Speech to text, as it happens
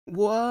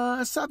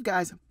What's up,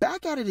 guys?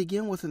 Back at it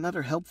again with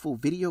another helpful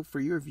video for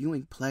your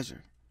viewing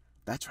pleasure.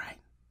 That's right.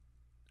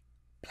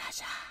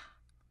 Pleasure.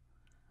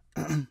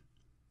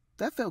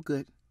 That felt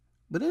good.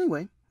 But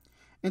anyway,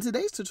 in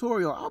today's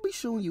tutorial, I'll be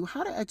showing you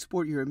how to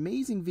export your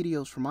amazing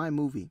videos from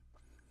iMovie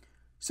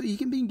so you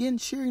can begin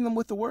sharing them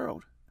with the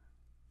world.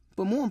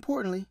 But more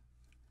importantly,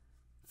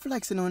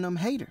 flexing on them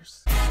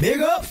haters.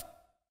 Big up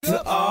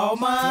to all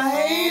my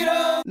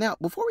haters. Now,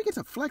 before we get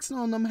to flexing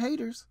on them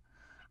haters,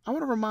 I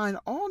want to remind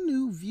all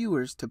new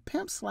viewers to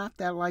pimp slap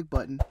that like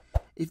button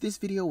if this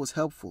video was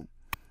helpful,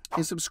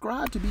 and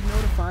subscribe to be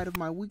notified of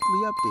my weekly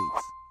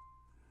updates.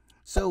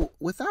 So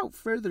without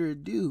further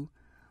ado,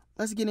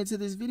 let's get into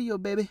this video,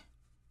 baby.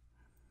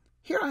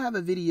 Here I have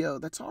a video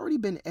that's already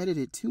been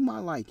edited to my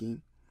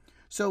liking.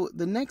 So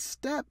the next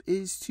step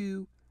is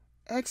to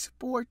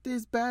export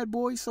this bad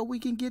boy so we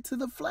can get to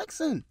the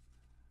flexing.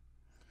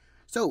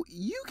 So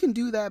you can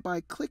do that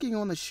by clicking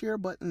on the share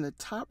button in the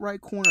top right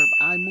corner of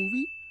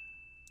iMovie.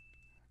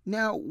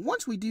 Now,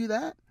 once we do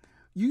that,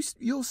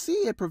 you'll see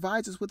it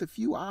provides us with a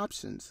few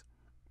options.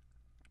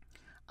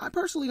 I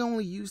personally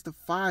only use the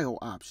file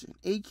option,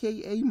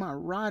 aka my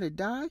ride or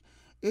die,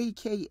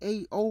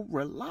 aka oh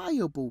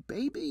reliable,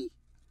 baby.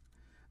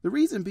 The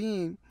reason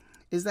being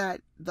is that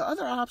the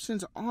other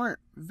options aren't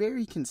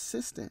very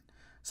consistent.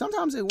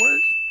 Sometimes they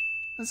work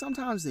and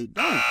sometimes they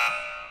don't.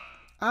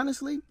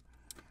 Honestly,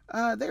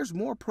 there's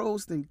more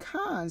pros than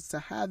cons to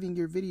having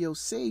your videos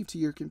saved to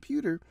your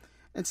computer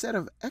instead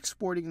of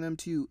exporting them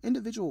to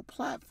individual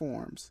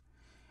platforms.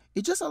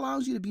 It just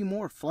allows you to be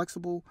more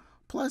flexible.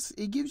 Plus,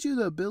 it gives you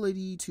the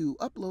ability to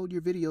upload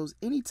your videos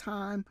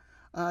anytime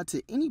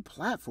to any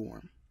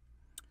platform.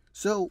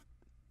 So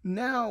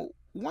now,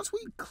 once we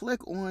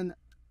click on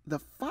the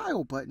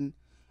file button,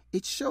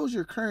 it shows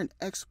your current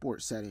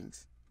export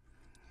settings.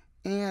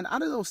 And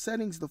out of those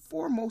settings, the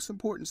four most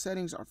important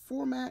settings are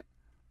format,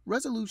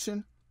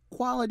 resolution,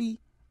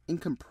 quality,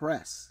 and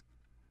compress.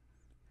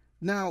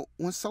 Now,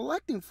 when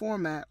selecting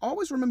format,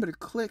 always remember to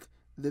click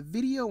the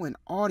video and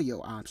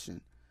audio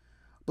option,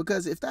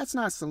 because if that's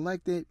not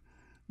selected,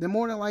 then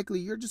more than likely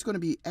you're just going to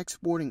be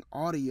exporting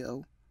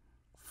audio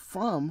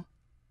from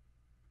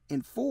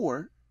and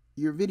for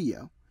your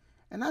video.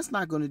 And that's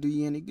not going to do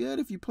you any good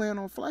if you plan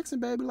on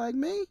flexing, baby, like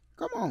me.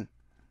 Come on.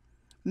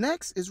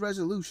 Next is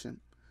resolution.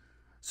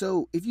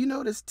 So if you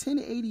notice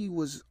 1080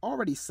 was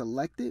already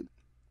selected,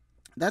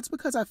 that's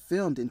because I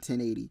filmed in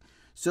 1080.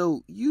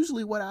 So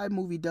usually what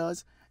iMovie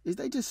does is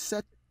they just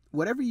set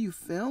whatever you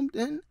filmed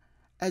in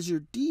as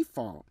your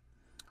default.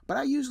 But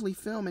I usually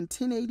film in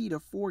 1080 to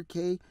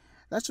 4K.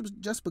 That's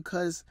just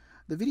because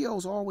the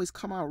videos always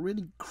come out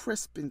really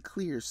crisp and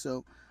clear.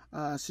 So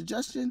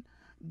suggestion,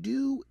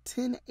 do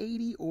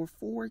 1080 or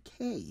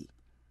 4K.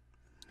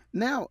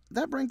 Now,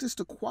 that brings us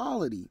to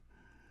quality.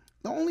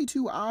 The only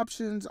two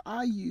options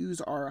I use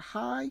are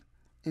high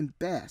and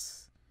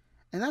best.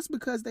 And that's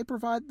because they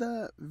provide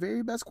the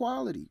very best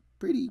quality.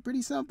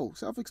 Pretty simple,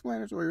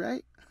 self-explanatory,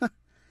 right?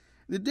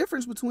 The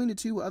difference between the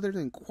two, other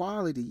than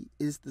quality,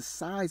 is the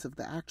size of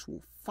the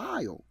actual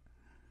file.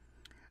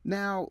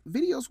 Now,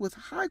 videos with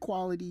high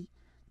quality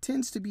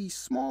tends to be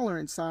smaller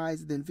in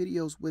size than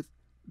videos with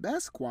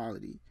best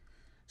quality.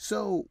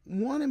 So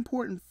one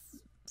important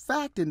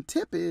fact and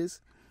tip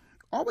is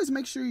always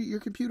make sure your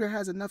computer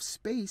has enough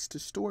space to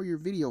store your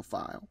video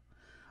file.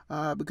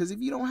 Because if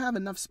you don't have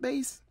enough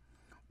space,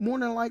 more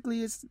than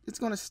likely it's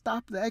going to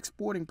stop the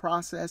exporting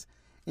process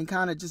and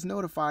kind of just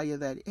notify you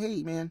that,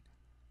 hey, man,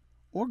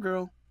 or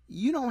girl,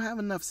 you don't have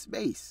enough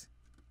space.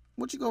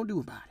 What you gonna do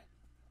about it?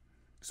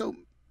 So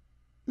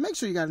make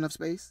sure you got enough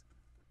space.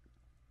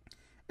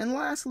 And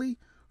lastly,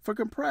 for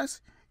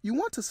compress, you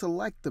want to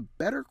select the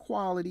better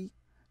quality,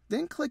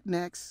 then click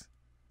next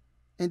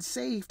and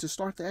save to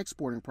start the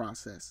exporting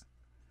process.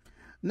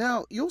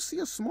 Now you'll see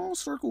a small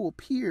circle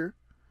appear,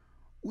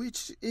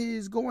 which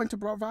is going to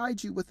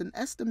provide you with an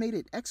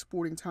estimated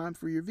exporting time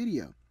for your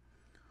video.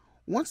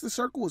 Once the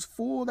circle is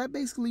full, that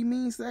basically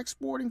means the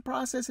exporting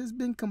process has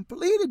been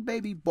completed,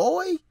 baby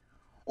boy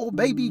or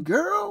baby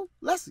girl.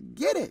 Let's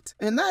get it.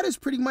 And that is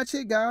pretty much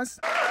it, guys.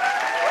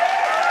 I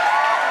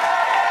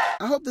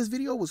hope this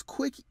video was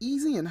quick,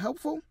 easy, and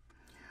helpful.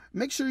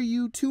 Make sure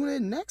you tune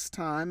in next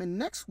time and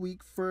next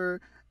week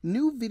for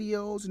new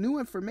videos, new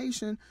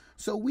information,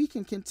 so we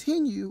can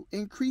continue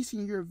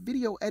increasing your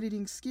video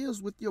editing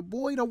skills with your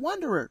boy, the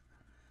Wanderer.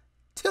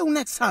 Till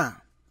next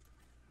time,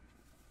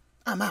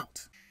 I'm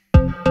out.